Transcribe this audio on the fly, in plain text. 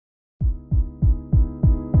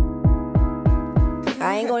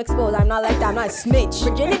I ain't gonna expose. I'm not like that. I'm not a snitch.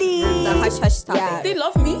 Virginity. It's a hush hush topic. Yeah. They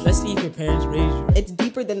love me. Let's see if your parents raised you. It's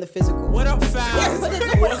deeper than the physical. What up,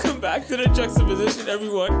 fam? Welcome back to the Juxtaposition,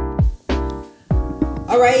 everyone.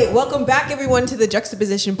 All right, welcome back, everyone, to the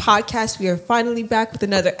Juxtaposition podcast. We are finally back with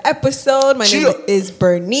another episode. My name is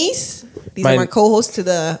Bernice. These are my co-hosts to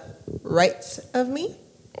the right of me.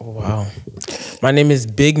 Oh, wow. My name is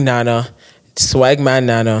Big Nana, Swagman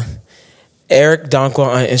Nana, Eric Donko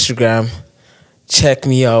on Instagram. Check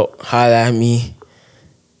me out. Holla at me.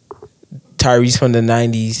 Tyrese from the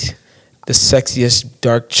 90s. The sexiest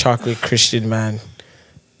dark chocolate Christian man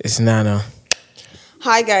is Nana.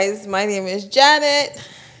 Hi guys, my name is Janet.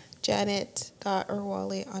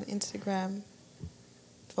 Janet.Urwale on Instagram.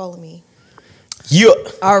 Follow me. Yeah.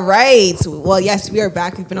 All right. Well, yes, we are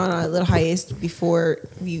back. We've been on a little hiatus before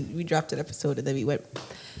we dropped an episode, and then we went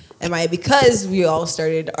MIA because we all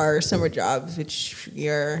started our summer jobs, which we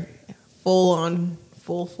are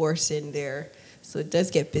full force in there. So it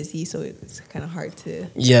does get busy, so it's kind of hard to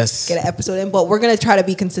get an episode in. But we're going to try to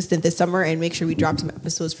be consistent this summer and make sure we drop some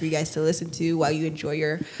episodes for you guys to listen to while you enjoy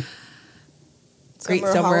your great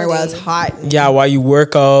summer while it's hot. Yeah, while you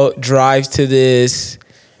work out, drive to this.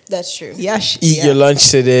 That's true. Yeah. Eat your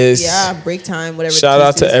lunch to this. Yeah, break time, whatever. Shout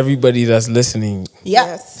out to everybody that's listening. Yeah.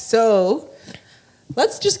 Yes. So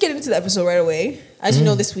let's just get into the episode right away. As you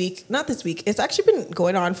know, not this week. It's actually been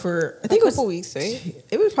going on for, I think, a couple weeks, right?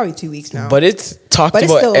 It was probably 2 weeks now. But it's talked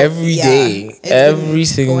about still, every day. Every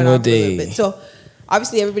single day. So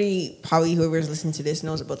obviously everybody, probably whoever's listening to this,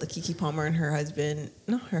 knows about the Keke Palmer and her husband.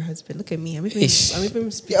 Not her husband. Look at me. I'm even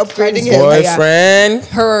upgrading him. Boyfriend.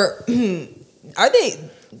 Her, are they?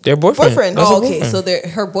 Their boyfriend. Oh, okay. Boyfriend. So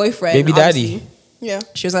her boyfriend. Baby daddy. Yeah.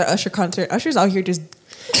 She was at an Usher concert. Usher's out here just...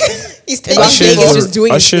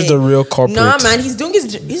 Usher's the real corporate. Nah, man, he's doing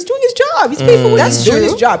his job. He's paid for what he's doing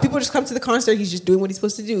his job. People just come to the concert. He's just doing what he's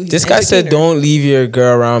supposed to do. This guy said, "Don't leave your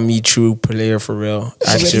girl around me, true player for real."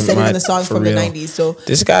 Actually, he said it in the song from the 90s. So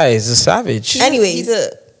this guy is a savage. Anyways,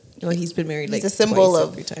 he's been married like he's a symbol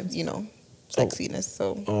of 3 times. Sexiness.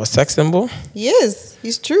 So a sex symbol. He is.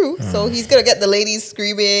 He's true. So he's gonna get the ladies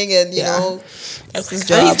screaming, and you know, that's his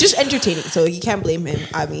job. And he's just entertaining, so you can't blame him.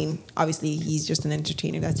 I mean, obviously, he's just an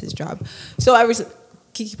entertainer. That's his job. So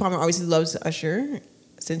Keke Palmer obviously loves Usher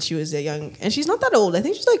since she was young, and she's not that old. I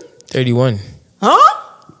think she's like 31. Huh?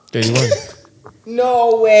 31.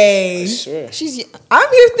 No way. Sure.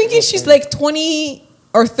 I'm here thinking she's like 20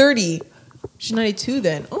 or 30. She's 92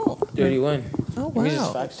 then. Oh. 31. Oh wow. Let me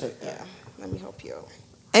just fact check. Yeah. Let me help you out.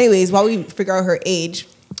 Anyways, while we figure out her age,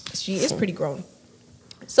 she is pretty grown.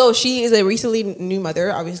 So she is a recently new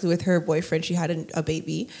mother. Obviously, with her boyfriend, she had a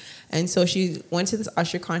baby, and so she went to this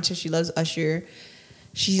Usher concert. She loves Usher.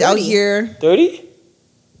 She's 30. Out here. 30?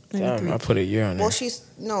 Damn, I put a year on her. Well, she's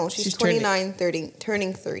 29,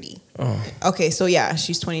 turning 30. Oh. Okay, so yeah,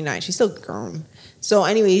 she's 29. She's still grown. So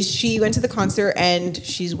anyways, she went to the concert and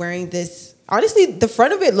she's wearing this. Honestly, the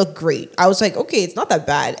front of it looked great. I was like, okay, it's not that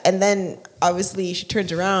bad. And then obviously she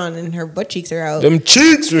turns around and her butt cheeks are out. Them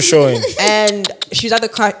cheeks were showing. And she was at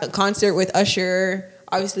the concert with Usher.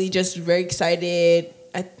 Obviously, just very excited.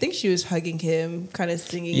 I think she was hugging him, kind of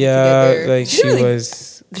singing together. Like she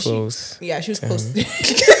was close. She was close.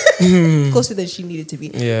 Closer than she needed to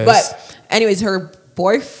be. Yes. But anyways, her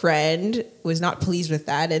boyfriend was not pleased with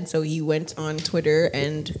that, and so he went on Twitter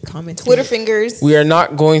and commented. Twitter fingers. We are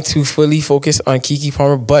not going to fully focus on Keke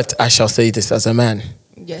Palmer, but I shall say this as a man.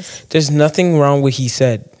 Yes. There's nothing wrong with what he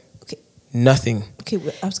said. Okay. Nothing. Okay,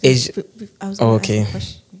 I was gonna okay. Ask a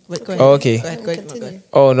question. Wait, go ahead. Oh, okay. Go ahead.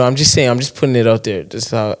 Oh no, I'm just saying. I'm just putting it out there.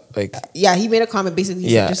 Just how Yeah, he made a comment basically.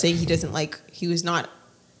 Just saying he doesn't like. He was not.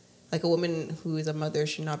 Like a woman who is a mother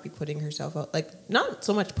should not be putting herself out. Like not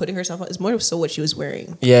so much putting herself out. It's more so what she was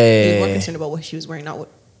wearing. He was more concerned about what she was wearing, not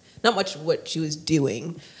much what she was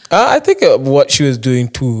doing. I think what she was doing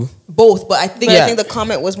too. Both, but I think the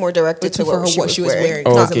comment was more directed to what she was wearing.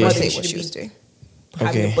 Oh, as okay. a mother, what she was doing,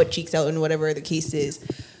 having her butt cheeks out and whatever the case is.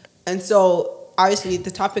 And so obviously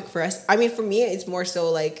the topic for us. I mean, for me, it's more so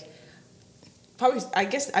like probably. I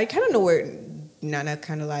guess I kind of know where Nana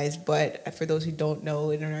kind of lies, but for those who don't know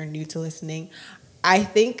and are new to listening, I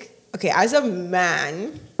think, okay, as a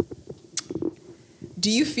man, do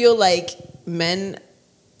you feel like men,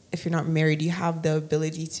 if you're not married, you have the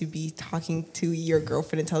ability to be talking to your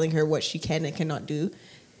girlfriend and telling her what she can and cannot do?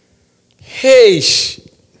 Hey,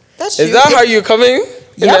 that's is that how you're coming?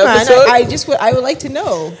 Yeah, man. I would like to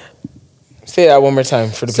know. Say that one more time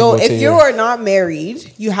for the people. So if you are not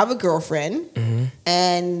married, you have a girlfriend,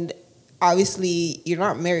 and obviously you're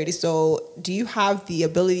not married. So do you have the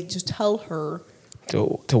ability to tell her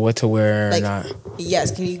to what to wear or not?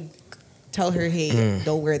 Yes. Can you tell her, hey,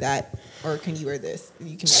 don't wear that, or can you wear this?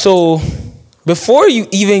 You can. So before you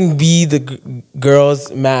even be the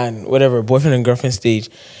girl's man, whatever, boyfriend and girlfriend stage,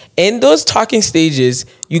 in those talking stages,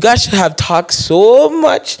 you guys should have talked so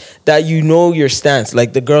much that you know your stance.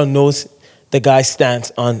 Like the girl knows the guy's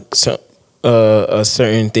stance on a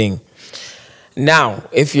certain thing. Now,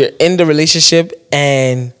 if you're in the relationship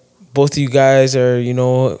and both of you guys are, you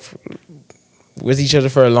know, with each other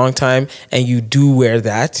for a long time and you do wear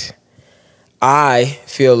that, I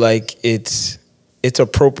feel like it's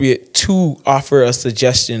appropriate to offer a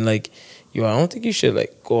suggestion like, yo, I don't think you should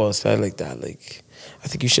like go outside like that. Like, I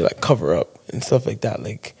think you should like cover up and stuff like that.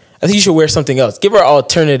 Like, I think you should wear something else. Give her an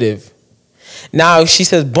alternative. Now she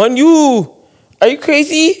says, "Bun you, are you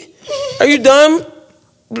crazy? Are you dumb?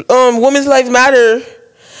 Women's lives matter.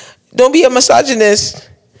 Don't be a misogynist."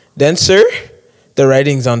 Then, sir, the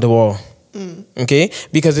writing's on the wall. Okay?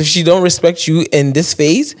 Because if she don't respect you in this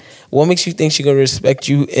phase, what makes you think she gonna respect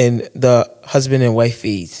you in the husband and wife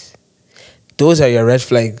phase? Those are your red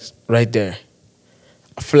flags right there.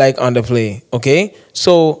 A flag on the play. Okay?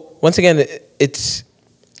 So once again, it's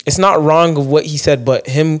not wrong of what he said, but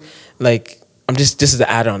him like, this is the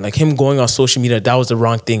add-on. Like him going on social media, that was the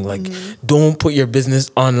wrong thing. Like, don't put your business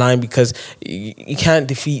online because you can't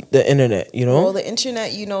defeat the internet, you know? Well, the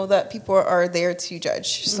internet, you know that people are there to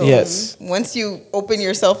judge. So yes. Once you open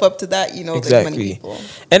yourself up to that, you know there's many people.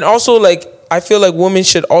 And also, like, I feel like women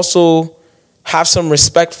should also have some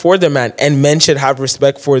respect for their man, and men should have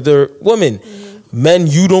respect for their woman. Men,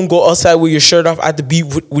 you don't go outside with your shirt off at the beach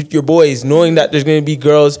with your boys, knowing that there's going to be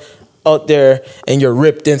girls out there and you're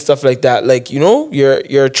ripped and stuff like that. Like, you know, you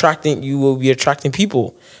will be attracting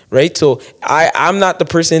people, right? So I'm not the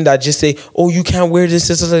person that just say, oh, you can't wear this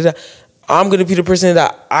like that. I'm going to be the person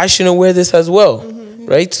that I shouldn't wear this as well,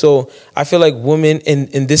 right? So I feel like women,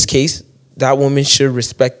 in this case, that woman should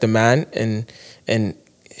respect the man and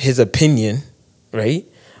his opinion, right?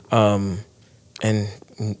 And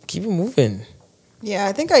keep it moving. Yeah,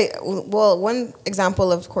 I think one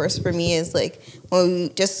example, of course, for me is like when we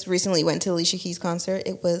just recently went to Alicia Keys' concert.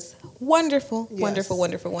 It was wonderful, wonderful.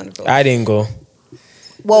 I didn't go.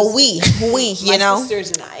 Well, we, you know, my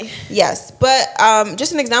sisters and I. Yes, but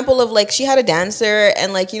just an example of like she had a dancer,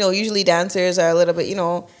 and like, you know, usually dancers are a little bit, you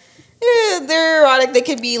know, they're erotic. They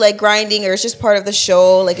could be like grinding, or it's just part of the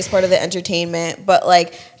show, like it's part of the entertainment. But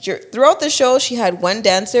like throughout the show, she had one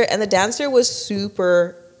dancer, and the dancer was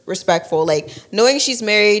super respectful, like knowing she's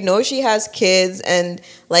married, knowing she has kids, and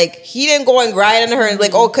like he didn't go and grind on her and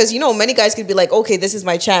like, oh, because you know many guys could be like, okay, this is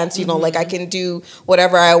my chance, you know, like I can do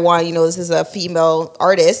whatever I want, you know, this is a female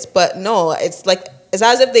artist. But no, it's like it's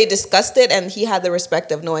as if they discussed it, and he had the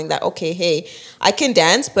respect of knowing that, okay, hey, I can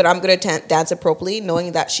dance, but I'm gonna dance appropriately,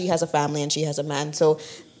 knowing that she has a family and she has a man. So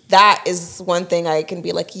that is one thing I can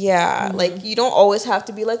be like, yeah, like you don't always have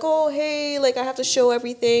to be like, oh, hey, like I have to show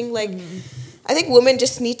everything, like. I think women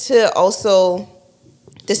just need to also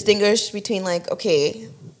distinguish between like, okay,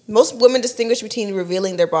 most women distinguish between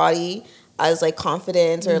revealing their body as like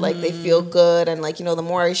confidence or like they feel good, and like, you know, the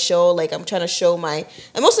more I show, like I'm trying to show and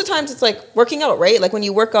most of the times it's like working out, right? Like when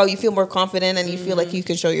you work out, you feel more confident and you feel like you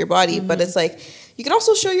can show your body, but it's like you can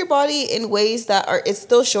also show your body in ways that it's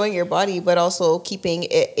still showing your body, but also keeping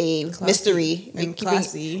it a classy mystery and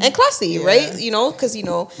classy, yeah. Right? You know, because you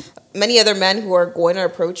know many other men who are going to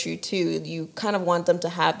approach you too, you kind of want them to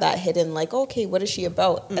have that hidden, like, okay, what is she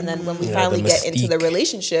about? And then when we finally get into the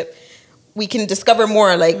relationship, we can discover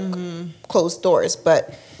more like closed doors.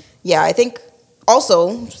 But yeah, I think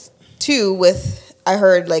also too with I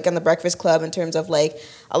heard like on the Breakfast Club in terms of like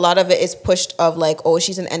a lot of it is pushed of like, oh,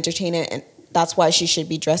 she's an entertainer and that's why she should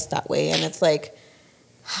be dressed that way. And it's like,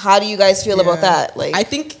 how do you guys feel about that? Like, I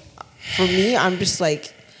think for me, I'm just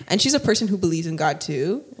like, and she's a person who believes in God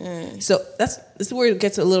too. So this is where it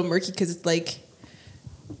gets a little murky, because it's like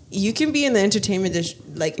you can be in the entertainment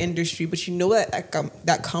industry, but you know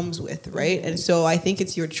that comes with, right? And so I think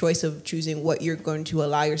it's your choice of choosing what you're going to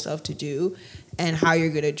allow yourself to do and how you're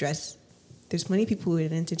going to dress. There's many people in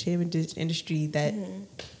the entertainment industry that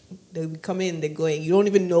they come in, they're going, you don't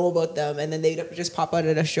even know about them, and then they just pop out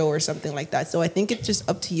at a show or something like that. So I think it's just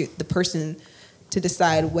up to the person to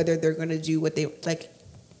decide whether they're going to do what they like.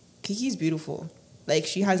 Keke's beautiful. Like,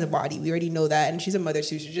 she has a body. We already know that. And she's a mother,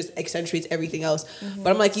 so she just accentuates everything else.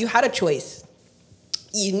 But I'm like, you had a choice.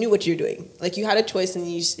 You knew what you're doing. Like, you had a choice, and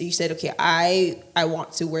you said, okay, I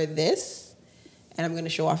want to wear this, and I'm going to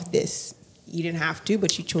show off this. You didn't have to,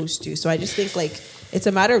 but you chose to. So I just think, like, it's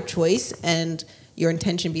a matter of choice and your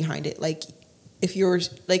intention behind it. Like, if you're,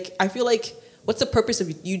 like, I feel like what's the purpose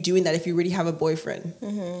of you doing that if you already have a boyfriend?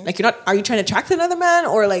 Like, you're not, are you trying to attract another man?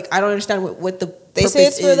 Or like, I don't understand what the They say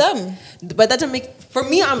it's for them. But that doesn't make, for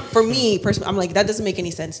me personally, I'm like, that doesn't make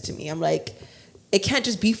any sense to me. I'm like, it can't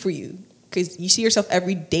just be for you. Because you see yourself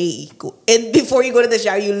every day. And before you go to the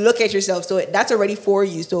shower, you look at yourself. So that's already for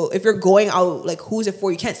you. So if you're going out, like, who's it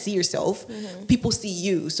for? You can't see yourself. People see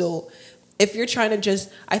you. So if you're trying to just,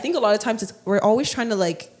 I think a lot of times we're always trying to,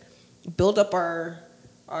 like, build up our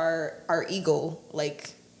ego.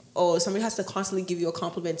 Like, oh, somebody has to constantly give you a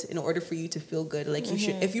compliment in order for you to feel good. Like, you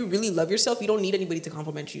should, if you really love yourself, you don't need anybody to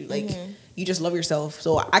compliment you. Like, you just love yourself.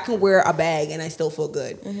 So I can wear a bag and I still feel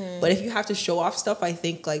good. But if you have to show off stuff, I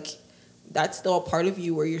think, like, that's still a part of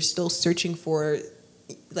you where you're still searching for,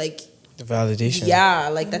 like, the validation. Yeah,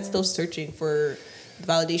 like, that's still searching for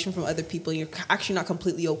validation from other people. You're actually not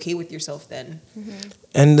completely okay with yourself then.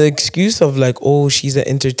 And the excuse of, like, oh, she's an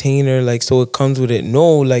entertainer, like, so it comes with it.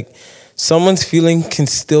 No, like, someone's feeling can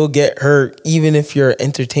still get hurt even if you're an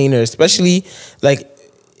entertainer, especially, like,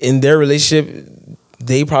 in their relationship,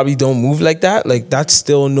 they probably don't move like that. Like, that's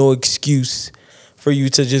still no excuse for you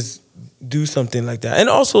to just do something like that. And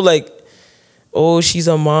also, like, oh, she's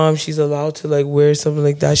a mom, she's allowed to, like, wear something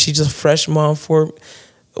like that. She's just a fresh mom for...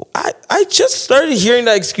 I just started hearing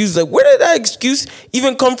that excuse. Like, where did that excuse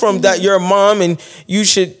even come from? That you're a mom and you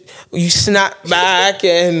snap back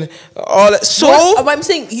and all that. So... Well, I'm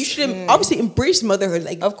saying you should obviously embrace motherhood.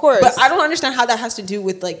 Like, of course. But I don't understand how that has to do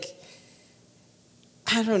with, like...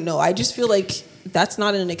 I don't know. I just feel like that's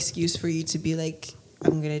not an excuse for you to be like,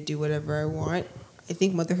 I'm going to do whatever I want. I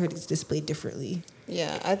think motherhood is displayed differently.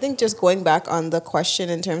 Yeah, I think just going back on the question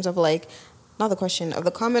in terms of, like, not the question, of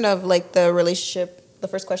the comment of, like, the relationship, the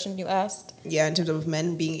first question you asked. Yeah, in terms of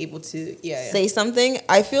men being able to say something.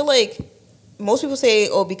 I feel like most people say,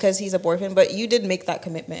 oh, because he's a boyfriend, but you did make that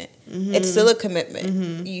commitment. It's still a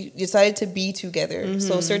commitment. You decided to be together.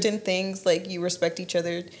 So certain things, like, you respect each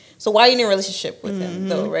other. So why are you in a relationship with him,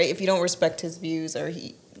 though, right? If you don't respect his views or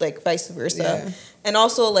he, like, vice versa. Yeah. And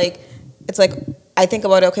also, like, it's like, I think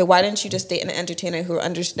about it, okay, why didn't you just date an entertainer who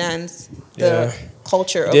understands the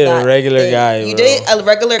culture of that? A regular guy. You date a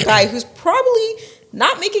regular guy who's probably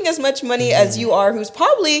not making as much money as you are, who's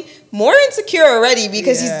probably more insecure already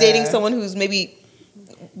because he's dating someone who's maybe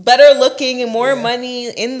better looking and more money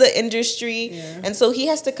in the industry. And so he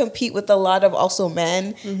has to compete with a lot of also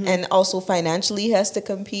men and also financially he has to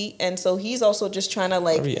compete. And so he's also just trying to,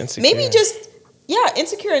 like, maybe just,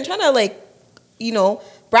 insecure and trying to, like, you know,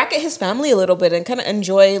 bracket his family a little bit and kind of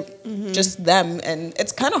enjoy just them. And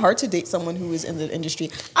it's kind of hard to date someone who is in the industry.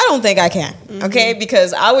 I don't think I can, okay?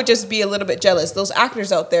 Because I would just be a little bit jealous. Those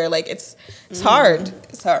actors out there, like, it's hard.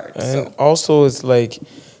 It's hard. And also, it's like,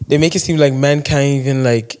 they make it seem like men can't even,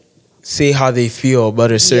 like, say how they feel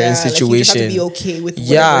about a certain situation. Like, you just have to be okay with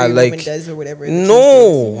whatever your woman does or whatever.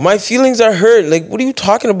 No, my feelings are hurt. Like, what are you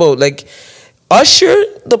talking about? Like, Usher,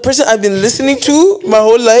 the person I've been listening to my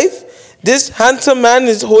whole life, this handsome man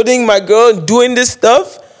is holding my girl and doing this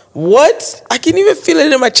stuff. What? I can even feel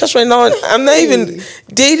it in my chest right now. I'm not even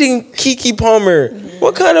dating Keke Palmer.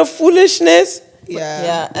 What kind of foolishness?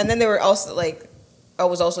 Yeah. And then they were also, like, I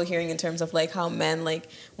was also hearing in terms of, like, how men, like,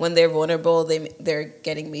 when they're vulnerable, they're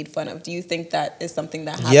getting made fun of. Do you think that is something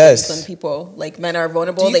that happens when people, like, men are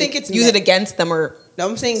vulnerable? Do you think it's use it against them or? No,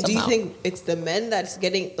 I'm saying, somehow. do you think it's the men that's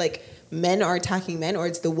getting, like, men are attacking men, or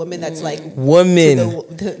it's the woman that's like women?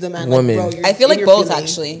 The man, women. Like, bro, I feel like both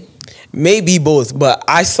actually. Maybe both, but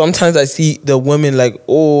I see the women like,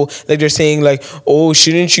 oh, like they're saying like, oh,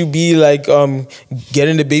 shouldn't you be like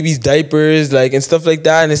getting the baby's diapers, like, and stuff like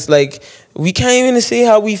that, and it's like we can't even say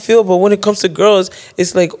how we feel, but when it comes to girls,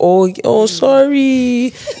 it's like, oh,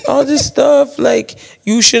 sorry, all this stuff, like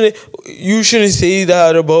you shouldn't say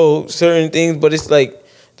that about certain things, but it's like,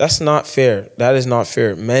 that's not fair. That is not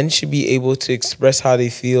fair. Men should be able to express how they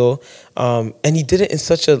feel, and he did it in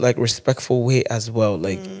such a, like, respectful way as well.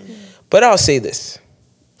 Like, but I'll say this.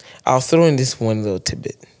 I'll throw in this one little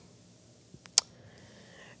tidbit.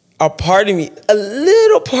 A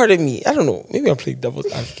little part of me, I don't know, maybe I'm playing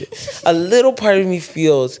devil's advocate. A little part of me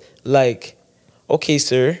feels like, okay,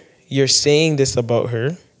 sir, you're saying this about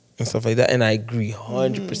her and stuff like that, and I agree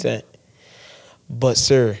 100%. But,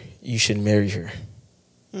 sir, you should marry her.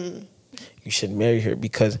 You should marry her,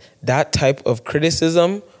 because that type of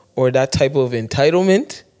criticism or that type of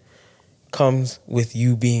entitlement comes with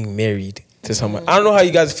you being married to someone. I don't know how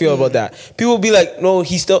you guys feel about that. People be like, no,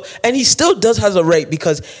 he still does has a right,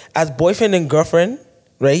 because as boyfriend and girlfriend,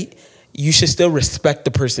 right, you should still respect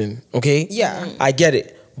the person, okay? Yeah. I get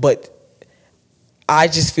it. But I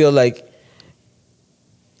just feel like,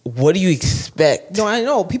 what do you expect? No, I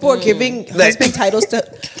know. People are giving husband titles to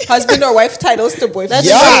husband or wife titles to boyfriend.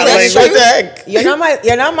 Yeah, like what the heck? You're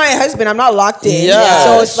not my husband. I'm not locked in. Yeah,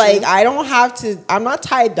 so it's like I don't have to. I'm not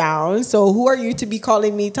tied down. So who are you to be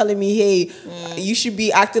calling me, telling me, hey, you should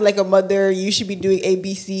be acting like a mother. You should be doing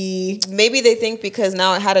ABC. Maybe they think because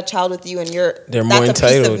now I had a child with you and they're more that's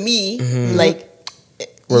entitled. a piece of me. Mm-hmm. Like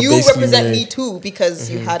We're you basically represent married. me too because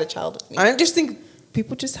you had a child with me. I just think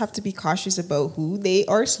people just have to be cautious about who they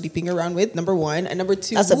are sleeping around with. Number one, and number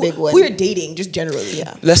two, That's a big one. Who you're dating, just generally.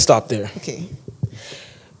 Yeah. Let's stop there. Okay.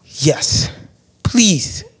 Yes,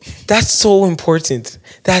 please. That's so important.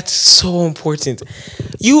 That's so important.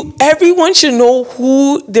 Everyone should know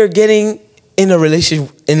who they're getting in a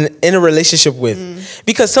relationship with,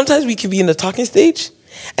 because sometimes we can be in the talking stage,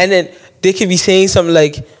 and then they can be saying something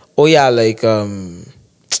like, "Oh yeah, like I'll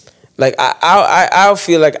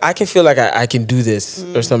feel like I can feel like I can do this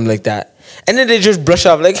or something like that," and then they just brush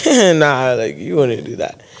off like, "Nah, like you wouldn't do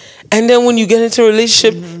that." And then when you get into a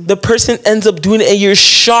relationship, the person ends up doing it and you're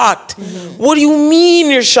shocked. What do you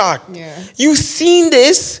mean you're shocked? Yeah. You've seen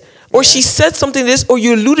this, or she said something this, or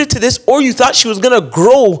you alluded to this, or you thought she was going to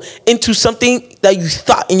grow into something that you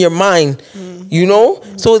thought in your mind, you know?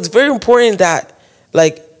 So it's very important that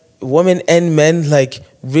like women and men like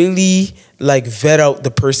really like vet out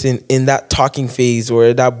the person in that talking phase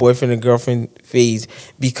or that boyfriend and girlfriend phase,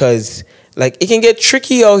 because like it can get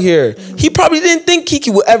tricky out here. He probably didn't think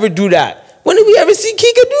Keke would ever do that. When did we ever see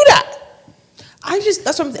Keke do that?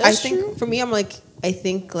 That's what I think. For me, I'm like, I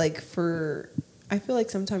think like I feel like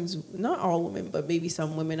sometimes, not all women, but maybe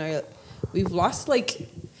some women we've lost like,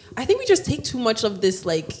 I think we just take too much of this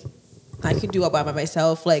like, I could do it by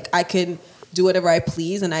myself. Like I can do whatever I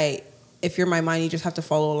please, and if you're my mind, you just have to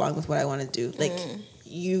follow along with what I want to do. Like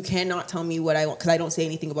you cannot tell me what I want because I don't say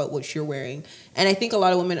anything about what you're wearing. And I think a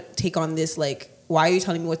lot of women take on this like, why are you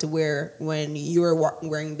telling me what to wear when you're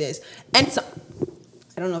wearing this? And so,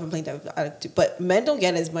 I don't know if I'm playing that, but men don't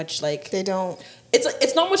get as much like They don't.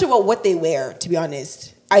 It's not much about what they wear, to be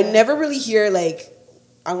honest. I never really hear like,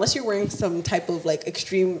 unless you're wearing some type of like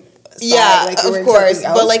extreme style, like of course.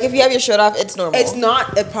 But like if you have your shirt off, it's normal. It's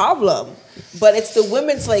not a problem. But it's the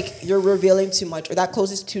women's like, you're revealing too much or that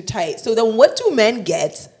clothes is too tight. So then what do men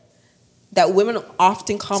get that women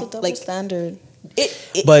often It's a double standard.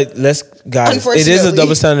 But guys, it is a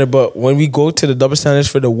double standard. But when we go to the double standards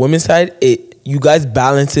for the women's side, you guys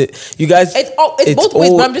balance it. You guys, it's both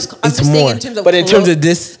ways. But I'm just saying in terms of. But in terms of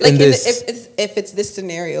this, like in this, if it's this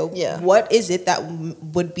scenario, yeah. What is it that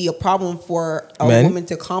would be a problem for a woman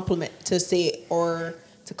to compliment, to say, or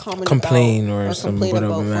to complain about, or complain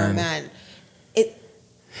about for a man?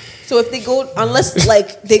 So if they go, unless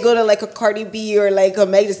like they go to like a Cardi B or like a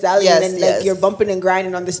Meg Thee Stallion, and like you're bumping and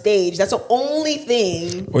grinding on the stage, that's the only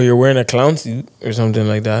thing. Or you're wearing a clown suit or something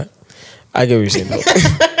like that. I get what you're saying though.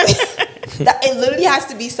 It literally has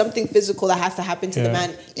to be something physical that has to happen to the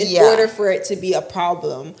man in order for it to be a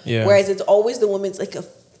problem. Yeah. Whereas it's always the woman's like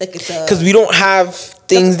it's a, because we don't have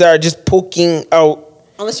things that are just poking out.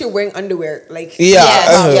 Unless you're wearing underwear, like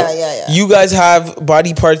yeah. You guys have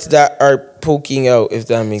body parts that are poking out, if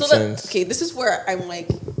that makes sense. Okay, this is where I'm like,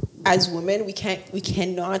 as women, we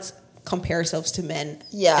cannot compare ourselves to men.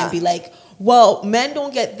 Yeah. And be like, well, men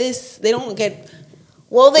don't get this. They don't get.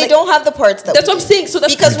 Well, they don't have the parts that. That's what I'm saying. So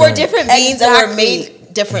that's because we're different beings and we're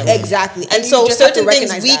made differently. Exactly. And so certain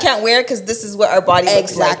things we can't wear because this is what our body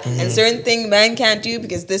looks like, and certain things men can't do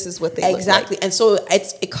because this is what they look like. And so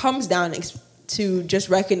it comes down to just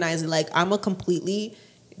recognizing like I'm a completely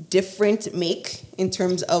different make in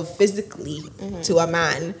terms of physically to a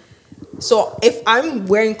man. So if I'm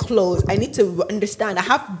wearing clothes, I need to understand I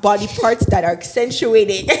have body parts that are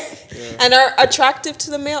accentuating and are attractive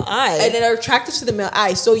to the male eye. And that are attractive to the male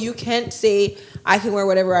eye. So you can't say I can wear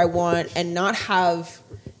whatever I want and not have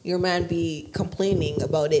your man be complaining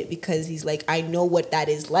about it because he's like, I know what that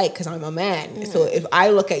is like because I'm a man. So if I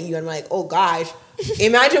look at you and I'm like, oh gosh,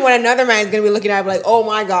 imagine what another man's gonna be looking at like, oh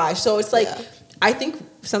my gosh. So it's like, I think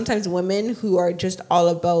sometimes women who are just all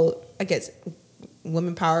about, I guess,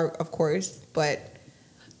 women power, of course, but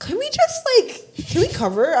can we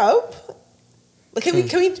cover up? Like, can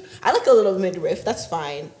we? I like a little midriff. That's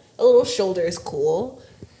fine. A little shoulder is cool.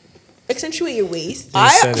 Accentuate your waist.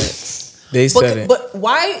 They said it. But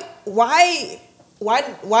why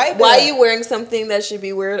are you wearing something that should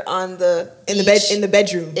be worn on the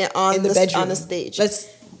bedroom on the stage?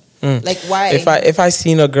 Like why? If I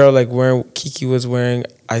seen a girl like wearing Keke was wearing,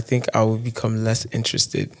 I think I would become less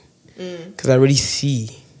interested because I already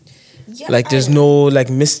see. Yeah, like there's no like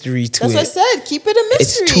mystery to it. That's what I said. Keep it a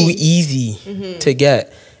mystery. It's too easy to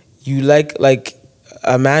get. You like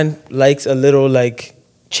a man likes a little like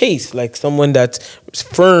chaste, like someone that's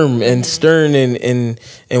firm and stern in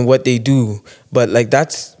what they do. But like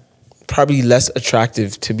that's probably less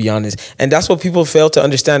attractive, to be honest. And that's what people fail to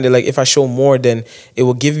understand. They're like, if I show more, then it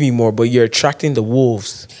will give me more. But you're attracting the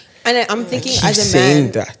wolves. And I'm thinking, keep as a saying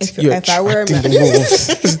man, that. if I were a man, the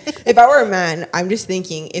wolves. if I were a man, I'm just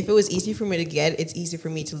thinking, if it was easy for me to get, it's easy for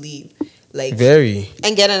me to leave. Like Very.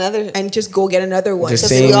 And get another. and just go get another one. The So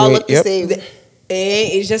same we all way- look the yep. same.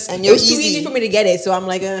 It's just And it you're was too easy. easy for me to get it, so I'm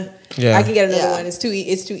like, Yeah. I can get another Yeah. one. It's too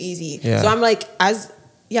easy. Yeah. So I'm like, I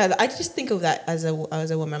just think of that as a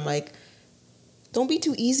woman. I'm like, Don't be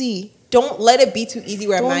too easy. don't let it be too easy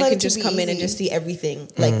where a Don't man let can it just be come in and easy. just see everything.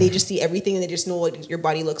 Like they just see everything and they just know what your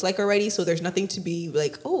body looks like already. So there's nothing to be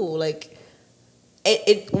like, oh, like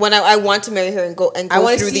it. When I want to marry her and go I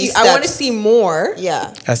want to through see. these I want to steps. see more.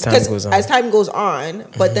 Yeah. As time Because goes on. as time goes on,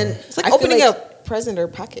 but then It's like I feel opening a present or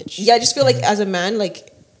package. Yeah, I just feel like as a man,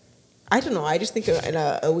 like I don't know. I just think in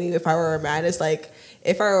a way, if I were a man, it's like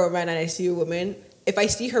if I were a man and I see a woman, if I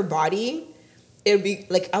see her body, it would be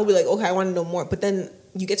like I'll be like, okay, I want to know more. But then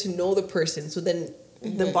you get to know the person, so then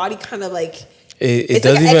the body kind of like It it's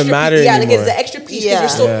doesn't like an even extra matter piece. Yeah, anymore. like it's the extra piece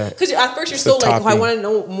Yeah. because at first you're It's so the like, oh, I topping. want to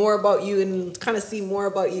know more about you and kind of see more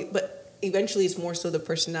about you, but eventually it's more so the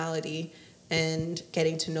personality and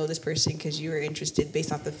getting to know this person because you were interested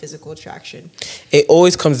based off the physical attraction. It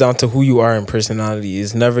always comes down to who you are and personality.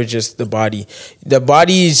 It's never just the body. The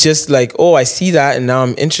body is just like, oh, I see that and now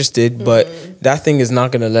I'm interested, but that thing is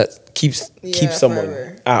not gonna keep Yeah, someone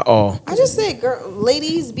forever. at all. I just say, girl,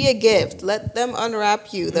 ladies, be a gift. Let them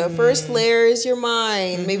unwrap you. The first layer is your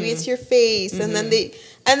mind. Maybe it's your face, and then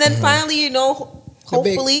finally, big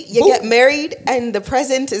hopefully you boop. get married, and the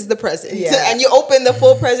present is the present. Yeah. And you open the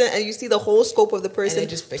full present, and you see the whole scope of the person, it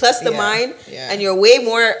just plus the yeah, mind, yeah. and you're way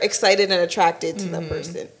more excited and attracted to the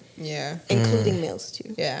person, Yeah. including males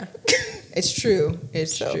too. Yeah. It's true.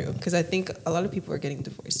 It's So. true. Because I think a lot of people are getting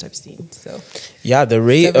divorced, I've seen. So Yeah, the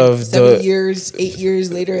rate of 7 years, 8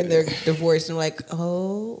 years later, and they're divorced. And I'm like,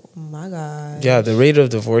 oh my God. Yeah, the rate of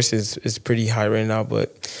divorce is pretty high right now, but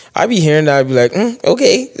I be hearing that, I be like,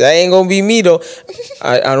 okay, that ain't gonna be me though.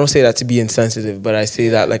 I don't say that to be insensitive, but I say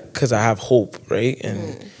that like because I have hope, right?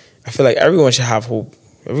 And I feel like everyone should have hope.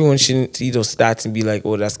 Everyone shouldn't see those stats and be like,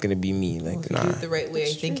 oh, that's gonna be me. Like, If you nah. do it the right way,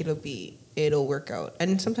 I think it'll work out.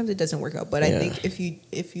 And sometimes it doesn't work out. But I Yeah. think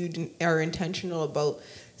if you are intentional about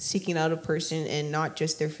seeking out a person and not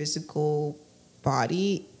just their physical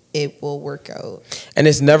body, it will work out. And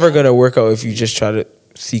it's never gonna work out if you just try to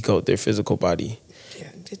seek out their physical body. Yeah,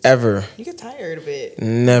 Ever. You get tired of it.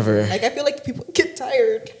 Never. Like I feel like people get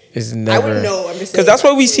tired. It's never. I wouldn't know. I'm just saying. Because that's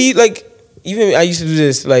why we see, like, even I used to do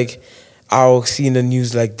this, like, I'll see in the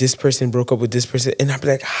news, like, this person broke up with this person, and I'll be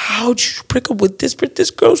like, how'd you break up with this person? This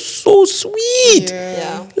girl's so sweet.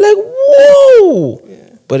 Yeah. Like, whoa. Yeah.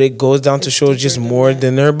 But it goes down to It's show deeper just than more that.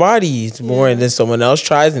 than her body. It's more, Yeah. and then someone else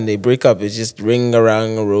tries and they break up. It's just ring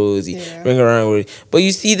around a rosy, Yeah. ring around a rosy. But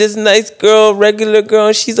you see this nice girl, regular girl,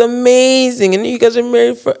 and she's amazing, and you guys are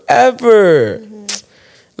married forever.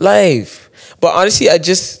 Life. But honestly, I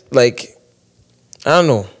just, like, I don't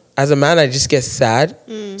know. As a man, I just get sad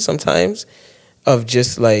sometimes of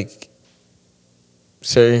just, like,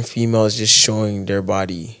 certain females just showing their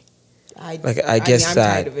body. I get I'm sad.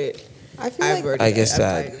 tired of it. I feel I've like already I get I'm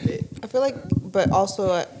sad. tired of it. I feel like, but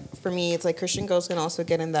also for me, it's like Christian girls can also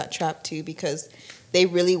get in that trap too because they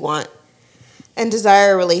really want and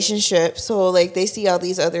desire a relationship. So like they see all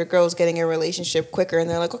these other girls getting a relationship quicker, and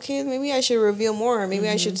they're like, okay, maybe I should reveal more, or maybe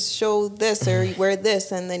I should show this or wear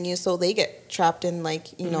this, and then so they get trapped in like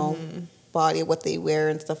body, what they wear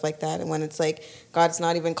and stuff like that. And when it's like God's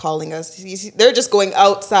not even calling us, they're just going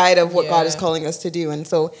outside of what God is Yeah. calling us to do, and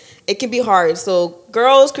so it can be hard. So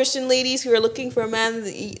girls, Christian ladies who are looking for a man,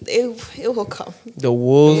 it will come. The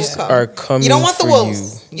wolves It will come. are coming. You don't want the for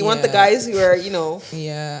wolves. You want the Yeah. guys who are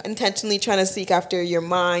Yeah. intentionally trying to seek after your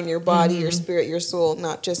mind, your body, your spirit, your soul,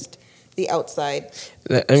 not just the outside.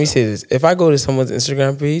 Let me say this: if I go to someone's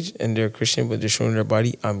Instagram page and they're Christian but they're showing their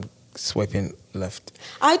body, I'm swiping left.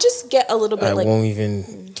 I just get a little bit I like won't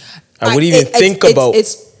even. I wouldn't even think about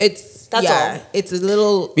It's That's yeah. all. It's a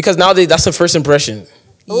little because nowadays that's the first impression.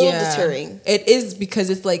 a little deterring. It is because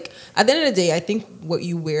it's like at the end of the day, I think what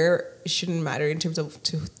you wear shouldn't matter in terms of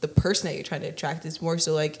to the person that you're trying to attract. It's more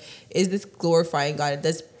so like, is this glorifying God? It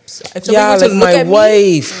does. If Yeah, somebody were to like look my at me,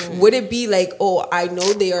 wife. would it be like, oh, I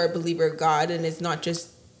know they are a believer of God, and it's not just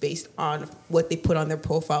based on what they put on their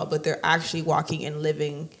profile, but they're actually walking and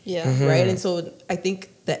living. Yeah. Right. And so I think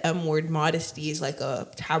the M word, modesty, is like a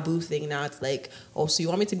taboo thing now. It's like, oh, so you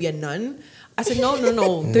want me to be a nun? I said,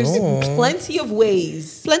 no. There's plenty of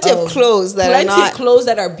ways. Plenty of clothes that are not... Plenty of clothes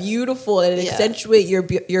that are beautiful and accentuate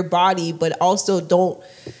your body, but also don't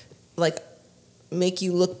like make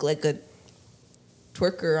you look like a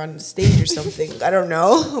twerker on stage or something. I don't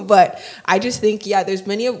know, but I just think there's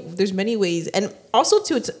many ways, and also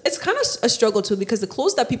too it's kind of a struggle too, because the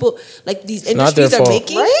clothes that people like these industries are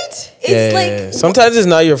making, right? It's like sometimes it's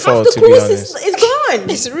not your fault. Half the to be clothes honest, is gone.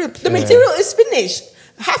 It's ripped. The material is finished.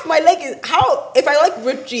 Half my leg is if I like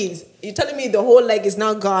ripped jeans, you're telling me the whole leg is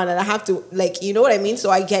now gone, and I have to you know what I mean? So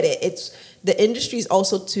I get it. It's the industry is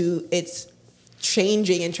also it's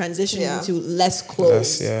changing and transitioning to less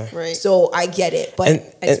clothes. Right. So I get it,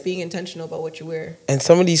 but it's being intentional about what you wear. And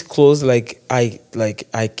some of these clothes, I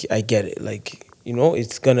get it. Like, you know,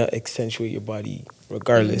 it's gonna accentuate your body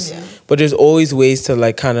regardless. Yeah. But there's always ways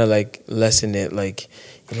to kind of lessen it. Like,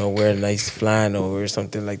 you know, wear a nice flannel or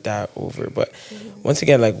something like that over. But once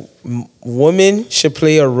again, women should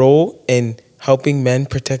play a role in helping men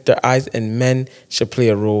protect their eyes, and men should play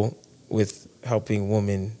a role with helping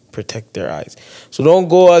women protect their eyes. So don't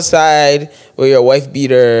go outside with your wife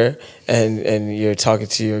beater and you're talking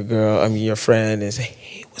to your friend, and say,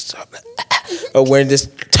 hey, what's up? Or wearing this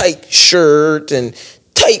tight shirt and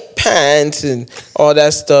tight pants and all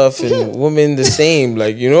that stuff, and women the same.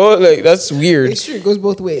 That's weird. It's true. It goes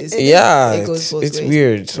both ways. It goes both ways. It's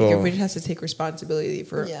weird. So everybody has to take responsibility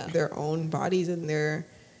for their own bodies and their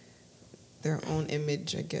own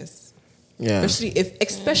image, I guess. Yeah.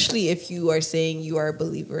 Especially if you are saying you are a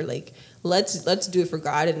believer, let's do it for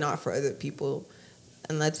God and not for other people,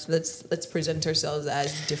 and let's present ourselves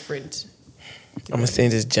as different. I'm gonna say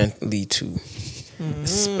this gently too,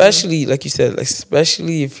 especially like you said,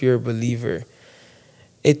 especially if you're a believer,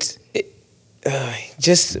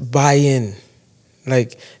 just buy in.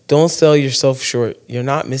 Don't sell yourself short. You're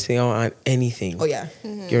not missing out on anything. Oh yeah,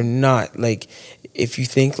 you're not if you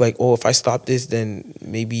think if I stop this, then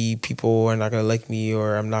maybe people are not going to like me,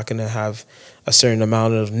 or I'm not going to have a certain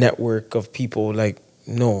amount of network of people.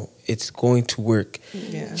 No, it's going to work.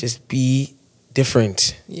 Yeah. Just be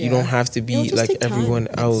different. Yeah. You don't have to be like everyone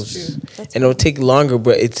else. And it'll take longer,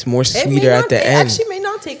 but it's more sweeter at the end. It actually may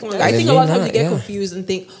not take longer. I think a lot of times we get confused and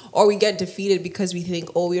think, or we get defeated because we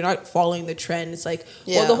think, we're not following the trend. It's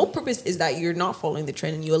well, the whole purpose is that you're not following the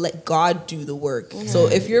trend and you'll let God do the work. Mm-hmm. So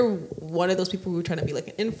if you're one of those people who are trying to be like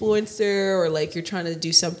an influencer, or you're trying to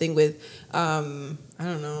do something with, I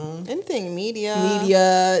don't know, anything,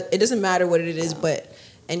 media, it doesn't matter what it is,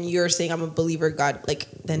 and you're saying I'm a believer of God,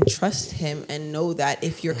 then trust him and know that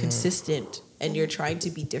if you're consistent and you're trying to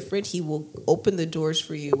be different, he will open the doors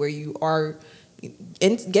for you where you are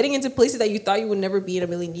getting into places that you thought you would never be in a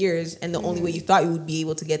million years, and the only way you thought you would be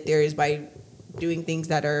able to get there is by doing things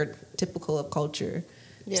that are typical of culture.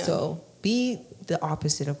 Yeah. So be the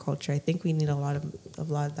opposite of culture. I think we need a lot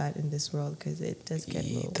of that in this world, because it does get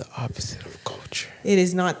low. The opposite of culture. It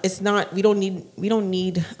is not. It's not. We don't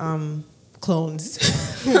need clones.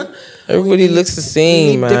 Everybody looks the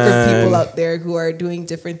same, man. Different people out there who are doing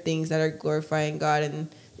different things that are glorifying God, and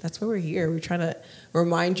that's why we're here. We're trying to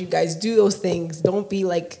remind you guys, do those things. Don't be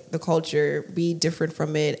like the culture. Be different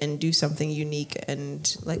from it and do something unique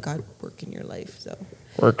and let God work in your life. So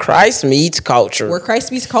where Christ meets culture.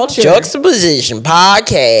 Juxtaposition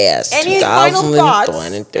podcast. Any final thoughts?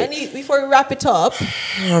 Before we wrap it up?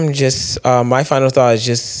 I'm just my final thought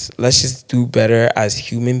is let's just do better as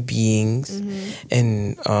human beings.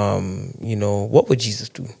 And what would Jesus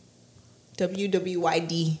do?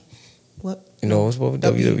 WWYD. What? What would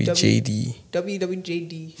WWJD?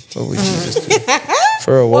 WWJD. What would Jesus do?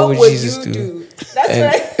 For real, what would Jesus do? That's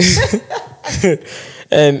right.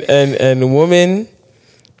 and the woman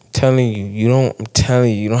telling you, you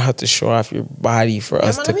don't have to show off your body for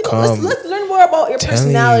us to come. Let's learn more about your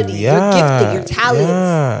personality, your gifting, your talents.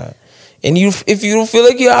 Yeah. And if you don't feel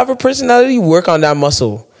like you have a personality, work on that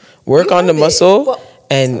muscle. Work on the muscle,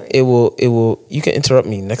 and it will. You can interrupt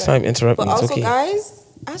me next time. Interrupt me. It's okay. Guys,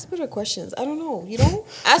 ask better questions. I don't know.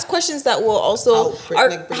 Ask questions that will also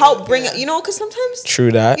help bring because sometimes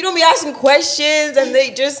true that you don't be asking questions and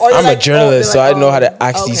they just. I'm a journalist, so I know how to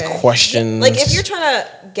ask these questions. If you're trying to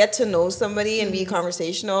get to know somebody and be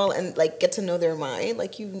conversational and get to know their mind,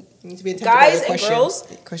 you need to be guys and girls.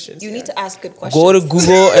 You need to ask good questions. Go to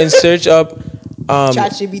Google and search up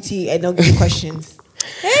ChatGPT, and they'll give you questions.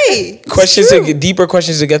 Hey, deeper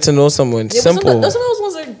questions to get to know someone. Simple. Those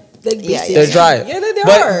ones are basic. They're dry. Yeah, they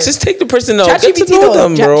but are. Just take the person out. Get to know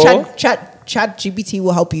them, bro. ChatGPT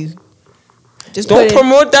will help you. Just don't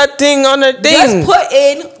promote that thing on a thing. Just put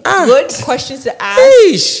in good questions to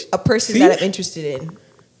ask a person that I'm interested in.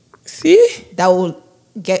 See? That will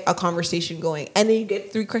get a conversation going. And then you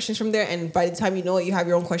get 3 questions from there. And by the time you know it, you have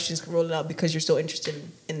your own questions rolling out because you're so interested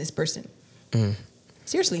in this person.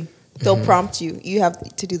 Seriously. They'll prompt you. You have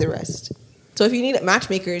to do the rest. So if you need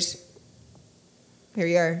matchmakers, here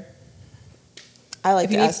you are. I like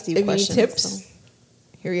to ask you questions. If you need tips,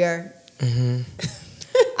 here you are.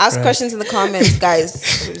 Ask questions in the comments, guys.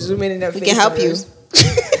 Zoom in that. We can help you.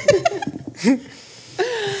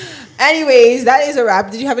 Anyways, that is a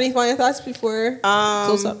wrap. Did you have any final thoughts before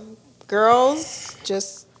close up? Girls,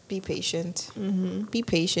 just be patient. Be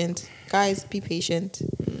patient. Guys, be patient.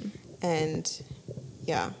 And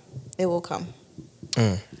yeah, it will come.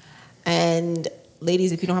 And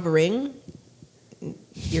ladies, if you don't have a ring,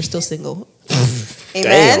 you're still single.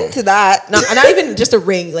 Amen to that. Not even just a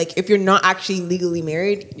ring. Like, if you're not actually legally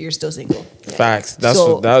married, you're still single. Facts. That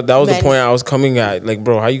was the point I was coming at. Like,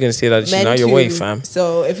 bro, how you gonna say that she's not your wife, fam?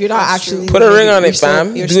 So if you're not actually put a ring on it,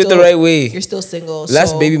 fam. Do it the right way. You're still single.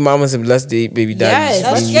 Less baby mamas and less baby daddies.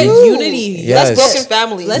 Yes, let's get unity. Yes. Less broken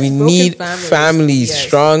families. We need families, yes.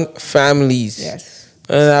 strong families. Yes.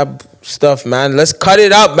 And that stuff, man. Let's cut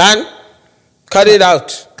it out, man. Cut it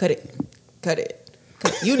out. Cut it.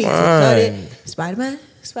 You need to cut it. Spider-Man.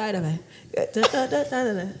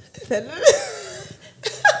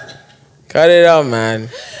 Cut it out, man.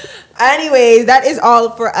 Anyways, that is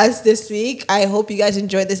all for us this week. I hope you guys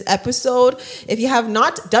enjoyed this episode. If you have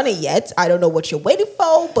not done it yet, I don't know what you're waiting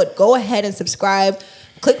for, but go ahead and subscribe.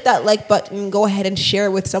 Click that like button. Go ahead and share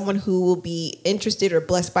it with someone who will be interested or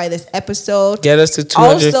blessed by this episode. Get us to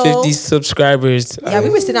 250 subscribers. Yeah,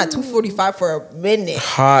 we've been sitting at 245 for a minute.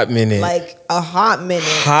 Hot minute. Like a hot minute.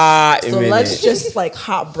 So let's just like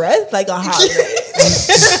hot breath. Like a hot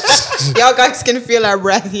breath. Y'all guys can feel our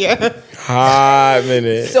breath here. Hot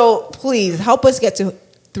minute. So please help us get to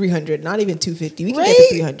 300. Not even 250. We can get to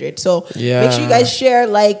 300. So make sure you guys share,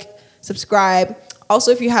 like, subscribe.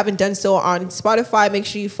 Also, if you haven't done so on Spotify, make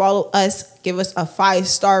sure you follow us. Give us a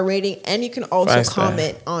 5-star rating. And you can also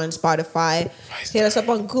comment on Spotify. Hit us up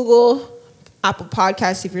on Google, Apple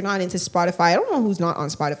Podcasts if you're not into Spotify. I don't know who's not on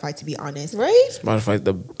Spotify, to be honest. Right? Spotify's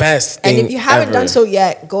the best thing And if you haven't ever done so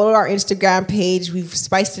yet, go to our Instagram page. We've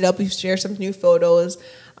spiced it up. We've shared some new photos.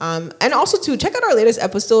 And also, too, check out our latest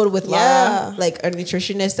episode with Lara, like a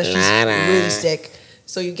nutritionist that she's really sick.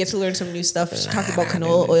 So you get to learn some new stuff. She talked about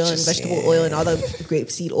canola oil and vegetable oil and all the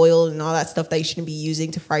grapeseed oil and all that stuff that you shouldn't be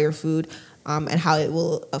using to fry your food, and how it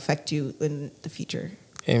will affect you in the future.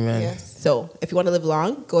 Amen. Yes. So if you want to live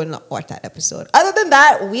long, go and watch that episode. Other than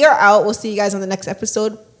that, we are out. We'll see you guys on the next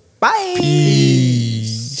episode. Bye. Peace.